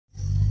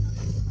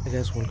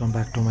guys, welcome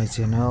back to my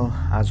channel.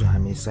 आज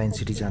हामी science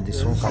city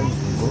जाँदैछौँ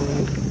कालिम्पोङको।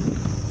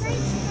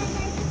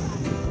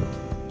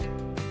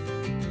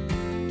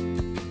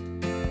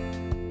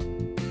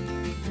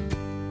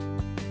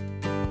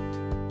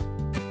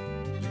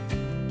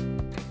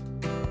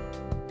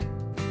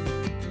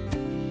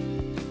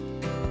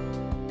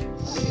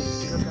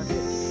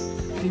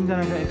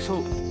 तीनजनाको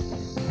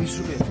 120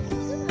 रुपैयाँ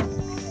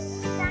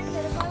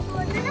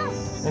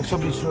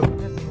 120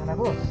 रुपैयाँ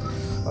तीनजनाको।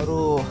 अरू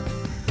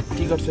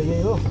टिकट चाहिँ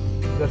यही हो,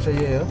 टिकट चाहिँ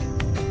यही हो,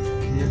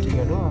 यो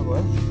टिकट हो। अब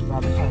है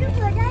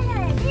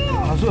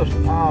हजुर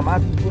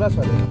माथि पुरा छ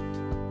अरे।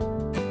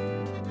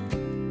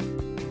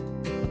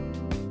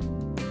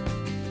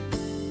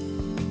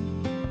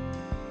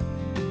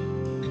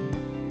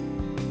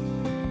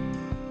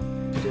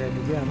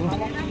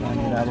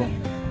 अब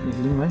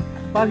निक्ल्यौँ है।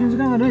 पार्किङ चाहिँ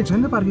कहाँ गर्नु है? छैन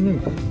त पार्किङ है।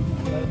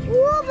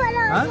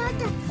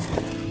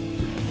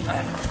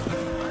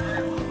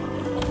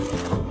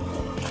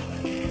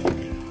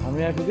 हामी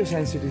आइपुग्यो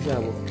साइन्स सिटी चाहिँ।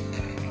 अब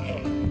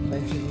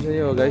साइन्स सिटी चाहिँ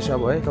यो गाइस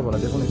अब है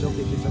तपाईँहरूलाई देखाउनेछौँ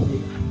के छ के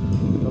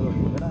तपाईँहरू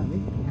हुँदैन। हामी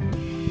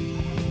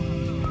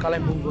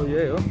कालिम्पोङको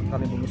यही हो,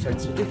 कालिम्पोङको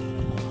साइन्स सिटी।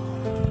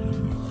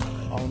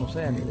 आउनुहोस्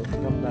है, हामीले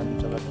एकदम दामी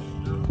जग्गा छ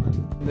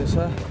हुँदैछ।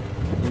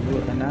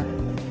 एना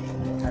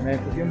हामी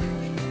आइपुग्यौँ।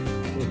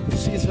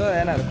 खुसी छ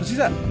एनाहरू, खुसी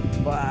छ।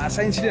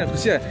 साइन्स सिटी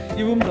खुसी छ।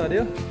 इबुम छ अरे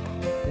हो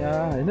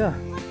यहाँ होइन।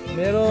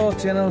 मेरो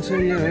च्यानल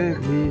चाहिँ यो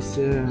है, प्लिज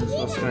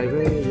सब्सक्राइब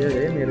है। यो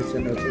है मेरो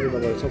च्यानल चाहिँ,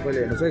 तपाईँहरू सबैले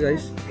हेर्नुहोस् है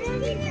गाइस।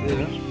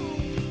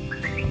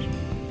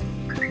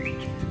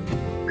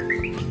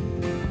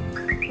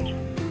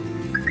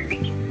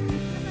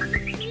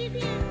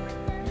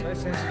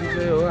 साइन्स सिटी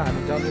चाहिँ हो,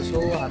 हामी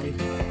जाँदैछौँ। हामी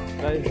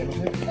गाइस हेर्नुहोस्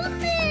है।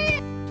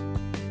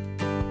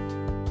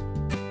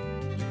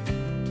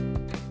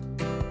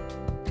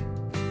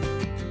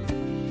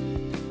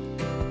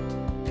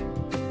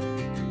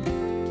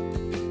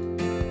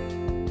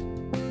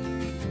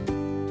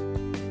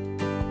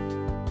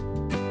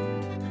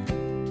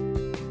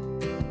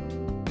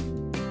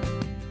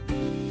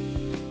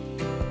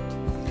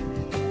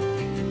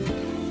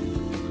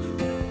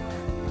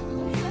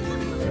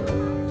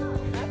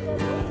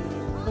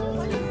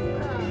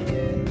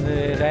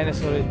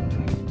 डाइनोसर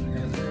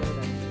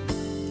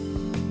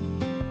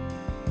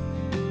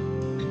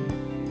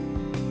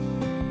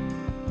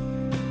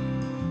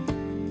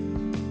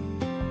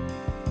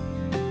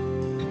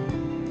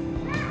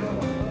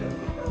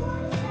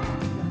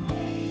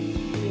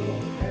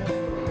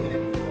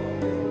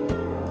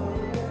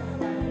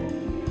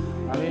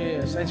हामी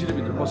साइन्स सिटी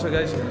भित्र पस्छ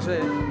गाइस, हेर्नुहोस् है।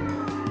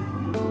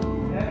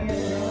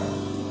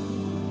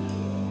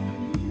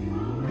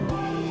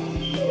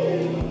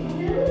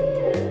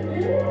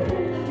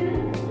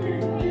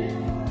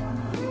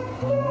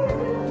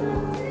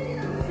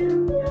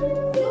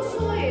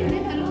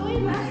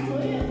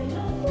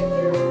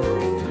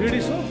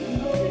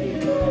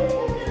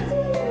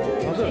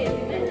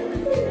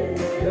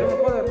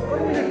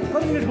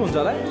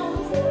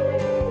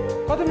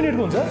 कति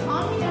मिनटको हुन्छ?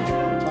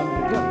 6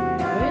 मिनट क्या?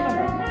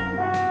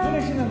 जुन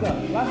एकछिन अन्त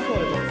लास्ट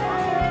गरेको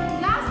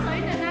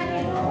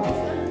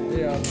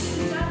ए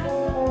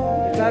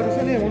 4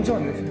 बजी नै हुन्छ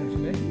भन्दै सुनेको छु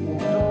है।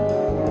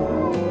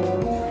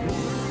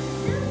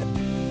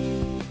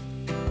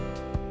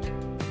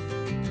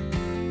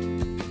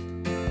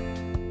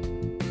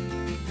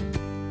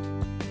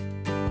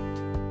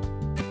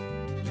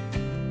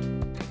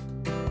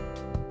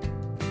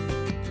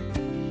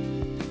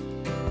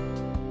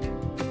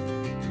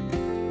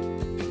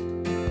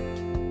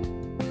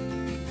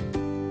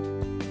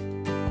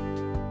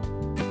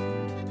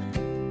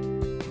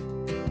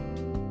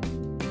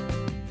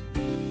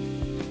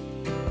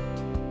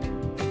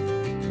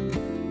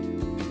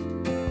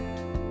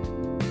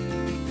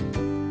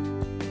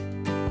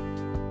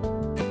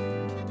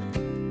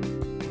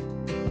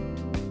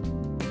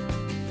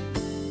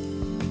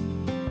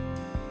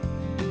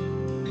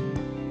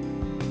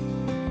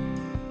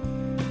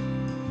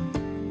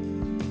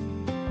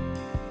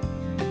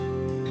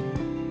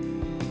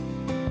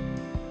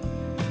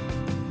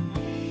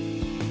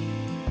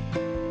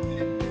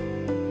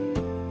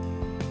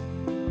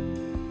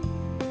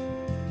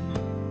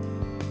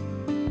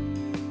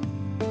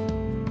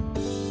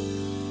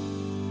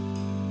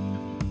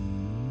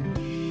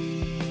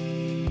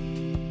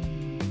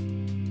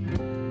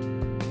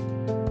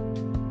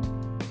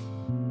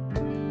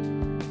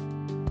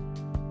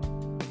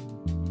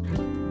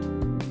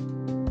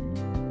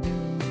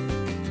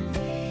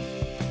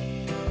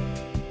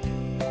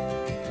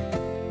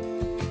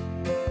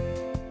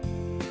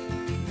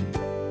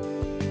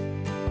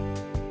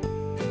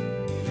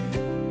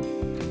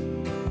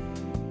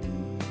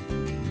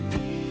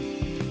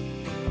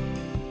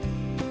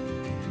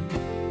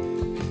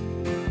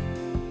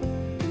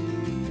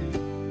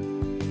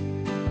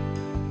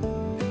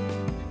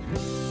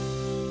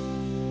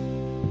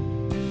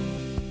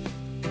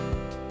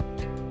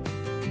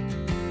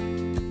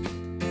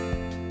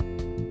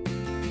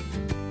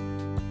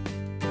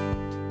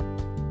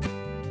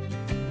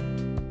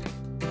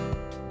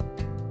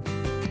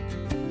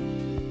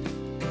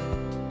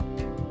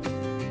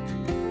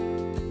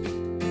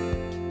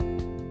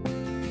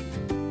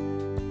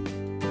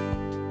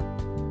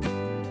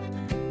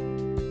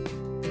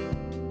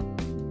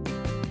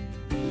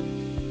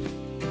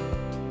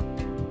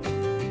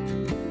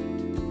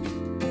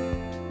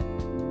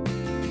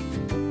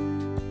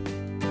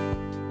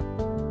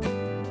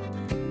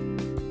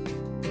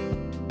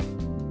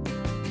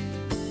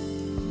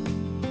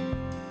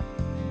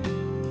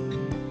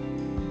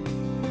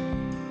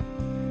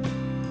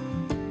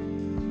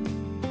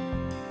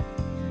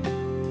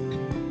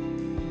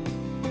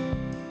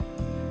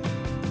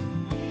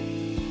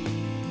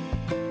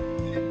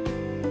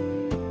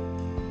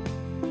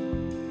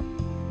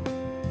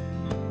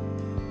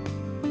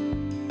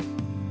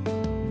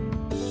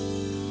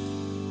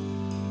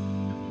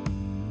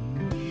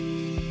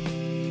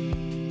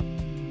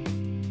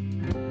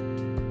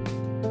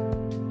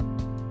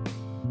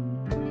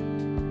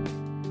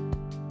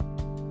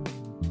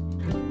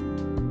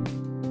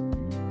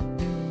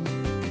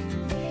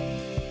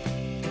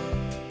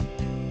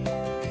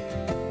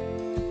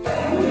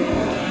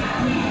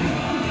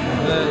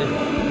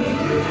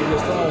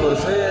 भएको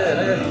रहेछ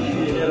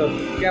होइन मेरो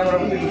क्यामेरा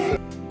पनि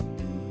देखिन्छ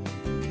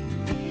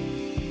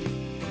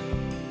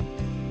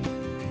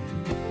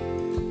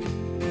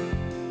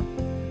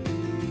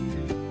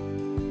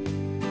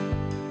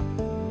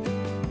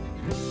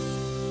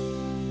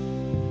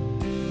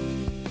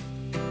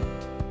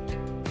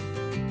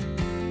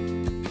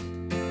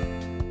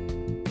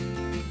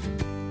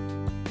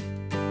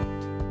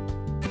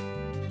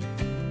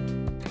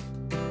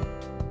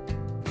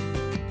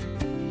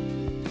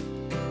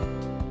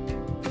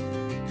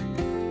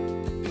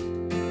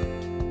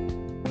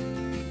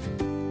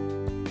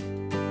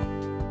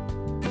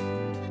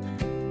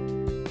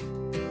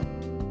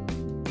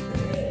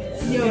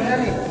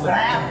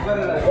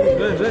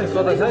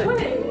कता छ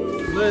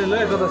ल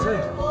कता छ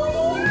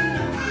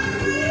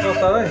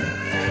कता है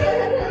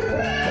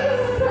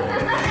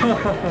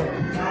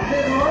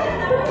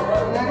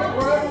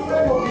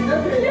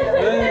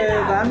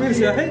दामी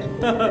छ है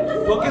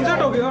टोकिन्छ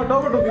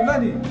टोकिन्छ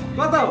नि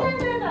कता हो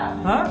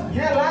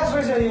यहाँ लास्ट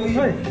रहेछ यो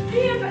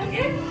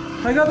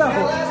खै कता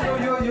हो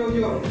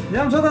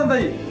यहाँ छ त अन्त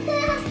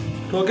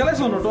ठोकेलै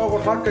छ न टको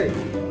ठक्कै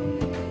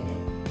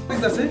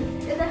देख्दा चाहिँ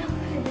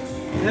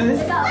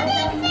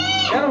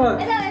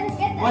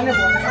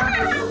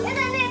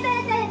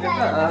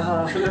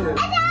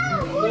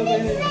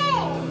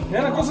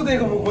यहाँ कस्तो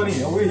देखेको मुख पनि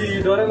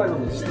डरै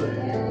लाग्नु जस्तो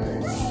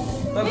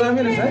तर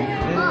दामी रहेछ है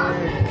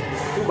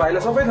त्यो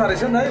भाइलाई सबै थाहा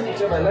रहेछ नि है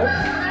पुच्चे भाइलाई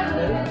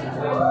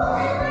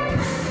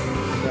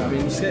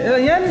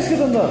यहाँ निस्क्यो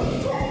त अन्त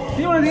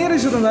तिमीबाट यहीँ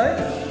रहेछ त अन्त है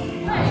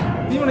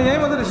तिमीबाट यहीँ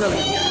मात्रै रहेछ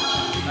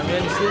हामी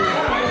यहाँ निस्क्यो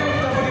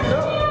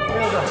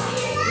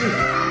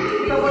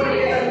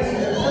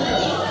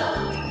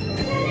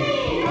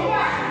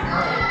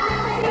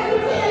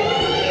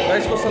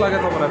गाइस कस्तो लाग्यो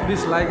तपाईँलाई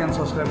प्लिज लाइक एन्ड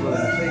सब्सक्राइब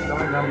गरेर चाहिँ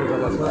एकदमै राम्रो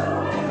जग्गा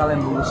छ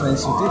कालिम्पोङ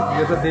साइन्स सिटी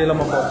यो त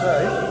डेलोमा पर्छ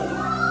है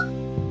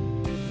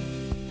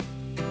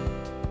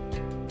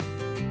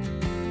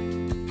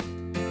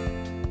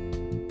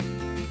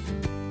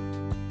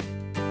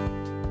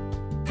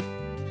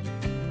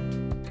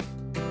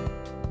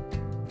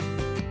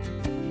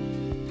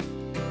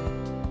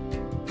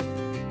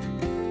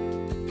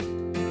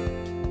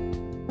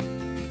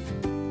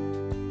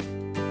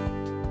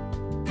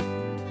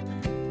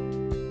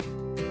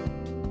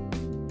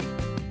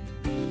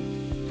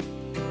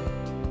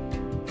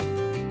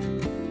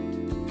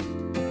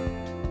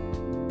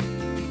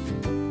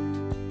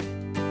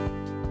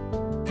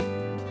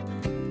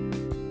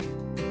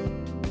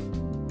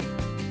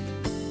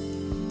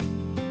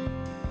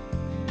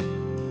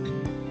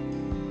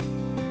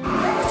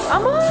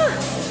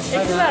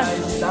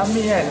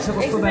दामी यहाँ हेर्छ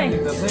कस्तो दामी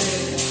देख्दा चाहिँ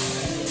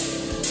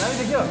दामी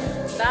देख्यो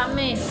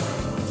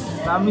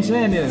दामी छ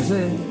यहाँनिर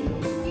चाहिँ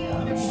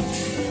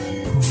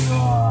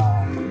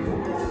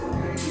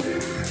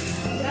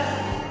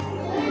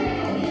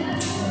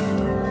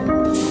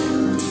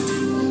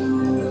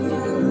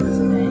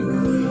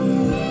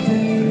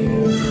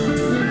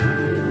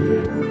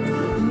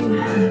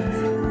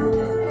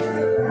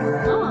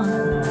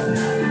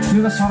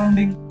यो त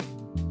सराउन्डिङ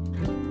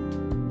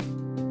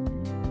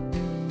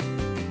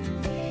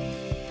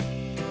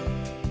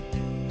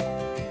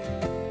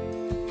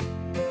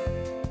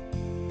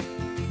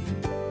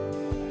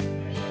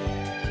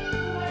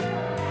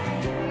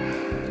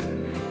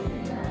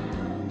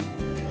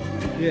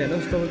यो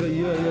हेर्नुहोस् तपाईँको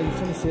यो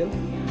छ नि सेल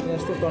यहाँ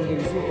यस्तो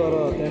टन्केको छु तर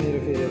त्यहाँनिर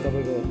फेरि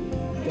तपाईँको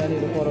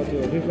त्यहाँनिर पर त्यो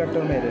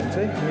रिफ्लेक्टरमा हेऱ्यो भने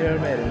चाहिँ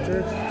मिररमा हेऱ्यो भने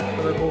चाहिँ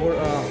तपाईँको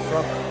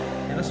फ्रक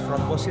हेर्नुहोस्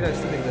फ्रक बसिरहेको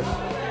जस्तो देख्दैछ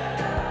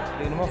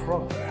देख्नुमा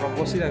फ्रक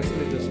बसिरहेको जस्तो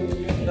देख्दैछु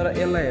तर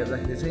यसलाई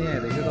हेर्दाखेरि चाहिँ यहाँ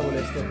हेर्दाखेरि चाहिँ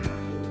तपाईँले यस्तो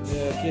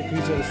के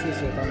फिचर यस्तो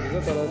छ टन्केको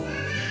तर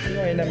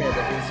यो ऐनामा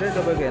हेर्दाखेरि चाहिँ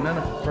तपाईँको हेर्न न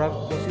फ्रक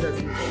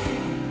बसिरहेको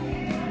छ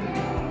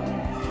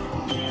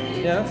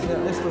यहाँ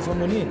यस्तो छ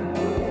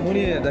मुनि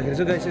हेर्दाखेरि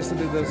चाहिँ गाइस यस्तो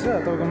देख्दो रहेछ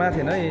तपाईँको माथि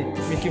होइन है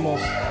मिकी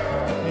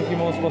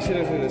माउस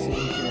बसिरहेको रहेछ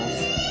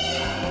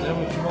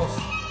मिकी माउस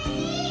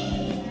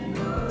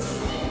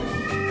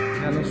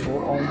यहाँ सो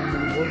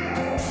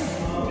आउनुभयो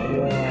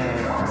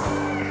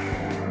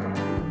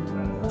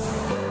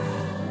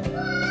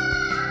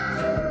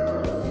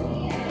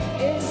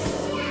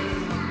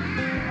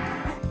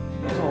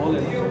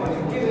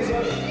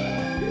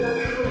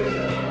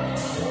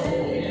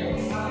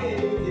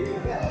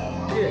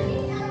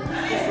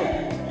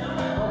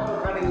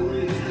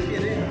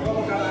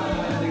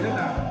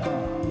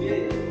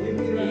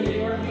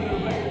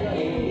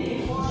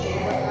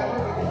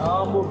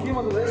के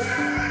मतलब है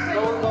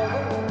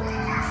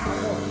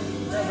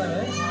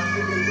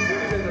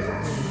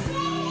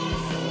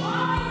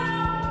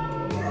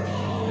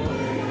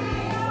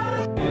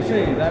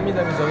दामी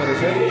जग्गा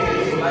रहेछ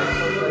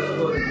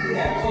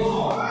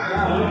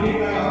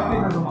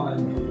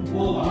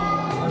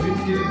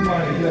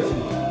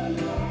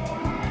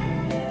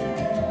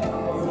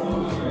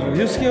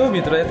युस के हो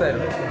भित्र यता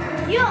हेर्नु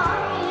यो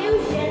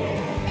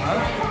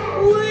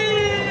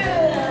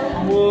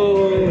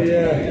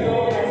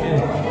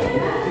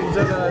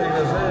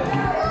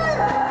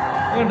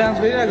डान्स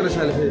गरिरहेको रहेछ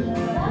अहिले फेरि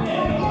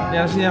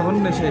यहाँ पनि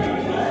रहेछ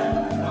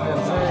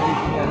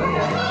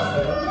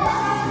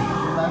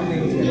दामी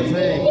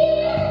देखिन्छ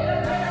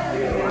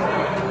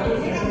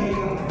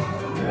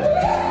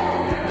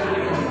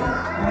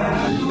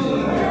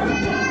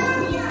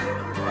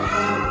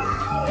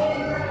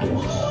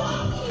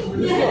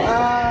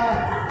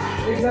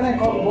एकजना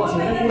कप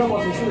बसेर पुरा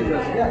बसेछु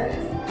क्या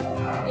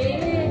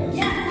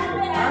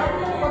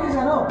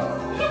कतिजना हौ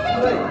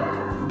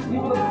यो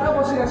पुरा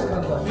बसिरहेको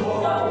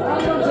छ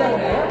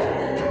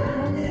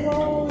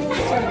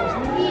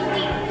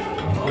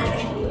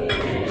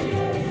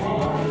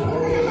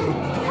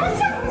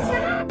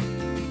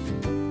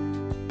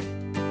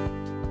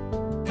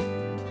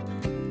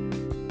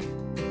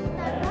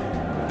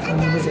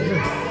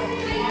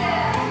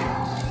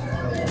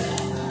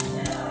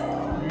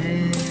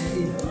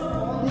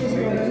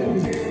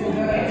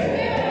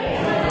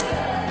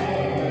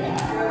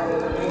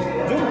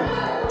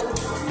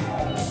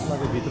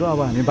अब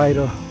हामी बाहिर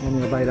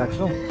यहाँनिर बाहिर आएको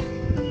छौँ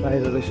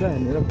बाहिर रहेछ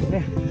यहाँनिर पुग्ने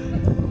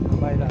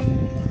बाहिर हामी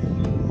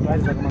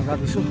बाहिर जग्गामा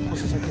जाँदैछु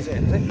कसो छ के छ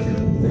हेरेर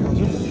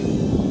देखाउँछु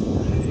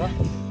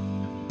ल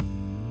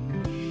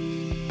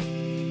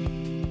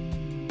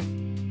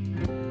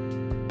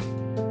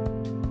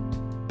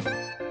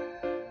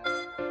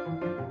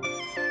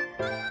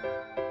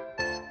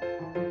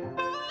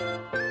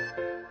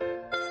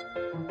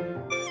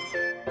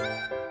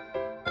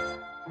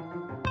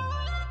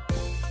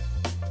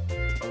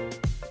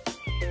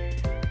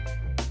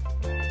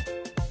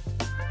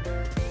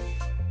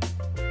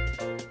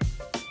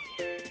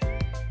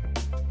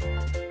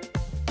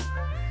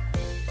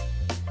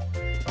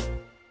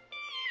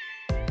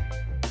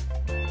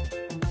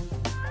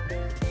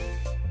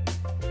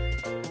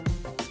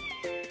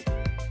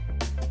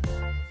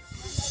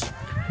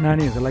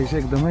नानीहरूको लागि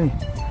चाहिँ एकदमै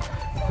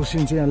खुसी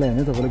हुन्छ यहाँलाई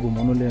होइन तपाईँले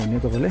घुमाउनु ल्यायो भने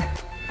तपाईँले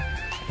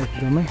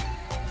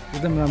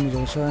एकदम राम्रो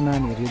जग्गा छ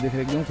नानीहरू देखेर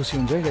एकदम खुसी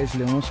हुन्छ है गाइस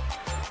ल्याउनुहोस्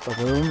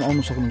तपाईँहरू पनि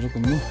आउनु सक्नुहुन्छ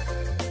घुम्नु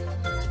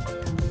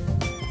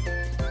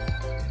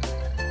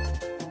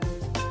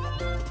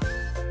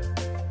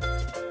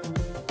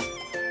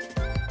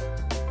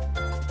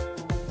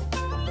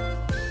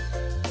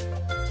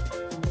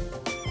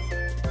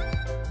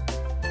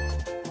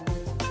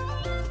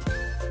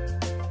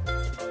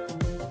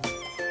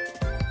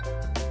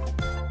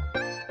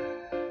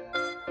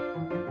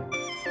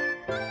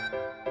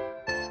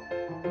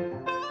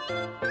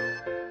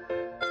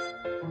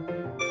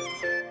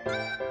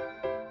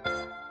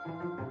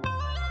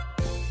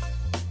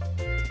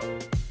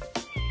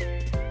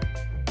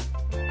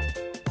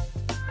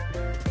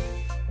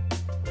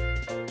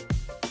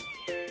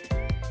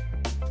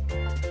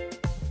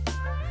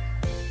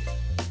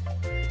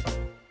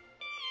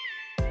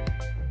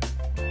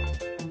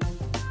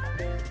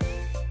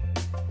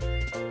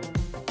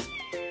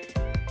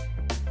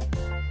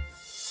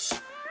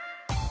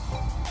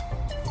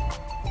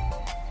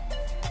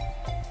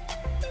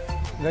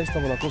गाइस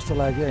तपाईँलाई कस्तो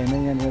लाग्यो होइन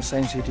यहाँनिर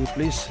science city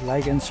please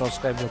like and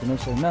subscribe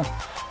गरिदिनुहोस् होइन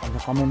अन्त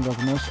कमेन्ट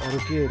गरिदिनुहोस् अरू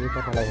केहरू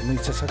तपाईँलाई हेर्नु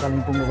इच्छा छ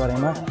कालिम्पोङको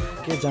बारेमा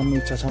के जान्नु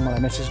इच्छा छ मलाई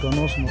मेसेज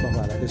गर्नुहोस् म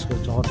तपाईँहरूलाई त्यसको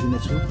जवाब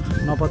दिनेछु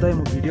नपत्तै म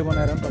भिडियो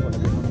बनाएर पनि तपाईँलाई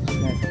देखाउनेछु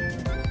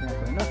त्यहाँको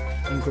होइन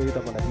इन्क्वायरी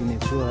तपाईँलाई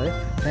दिनेछु है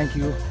thank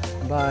you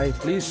by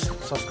please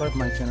subscribe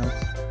my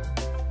channel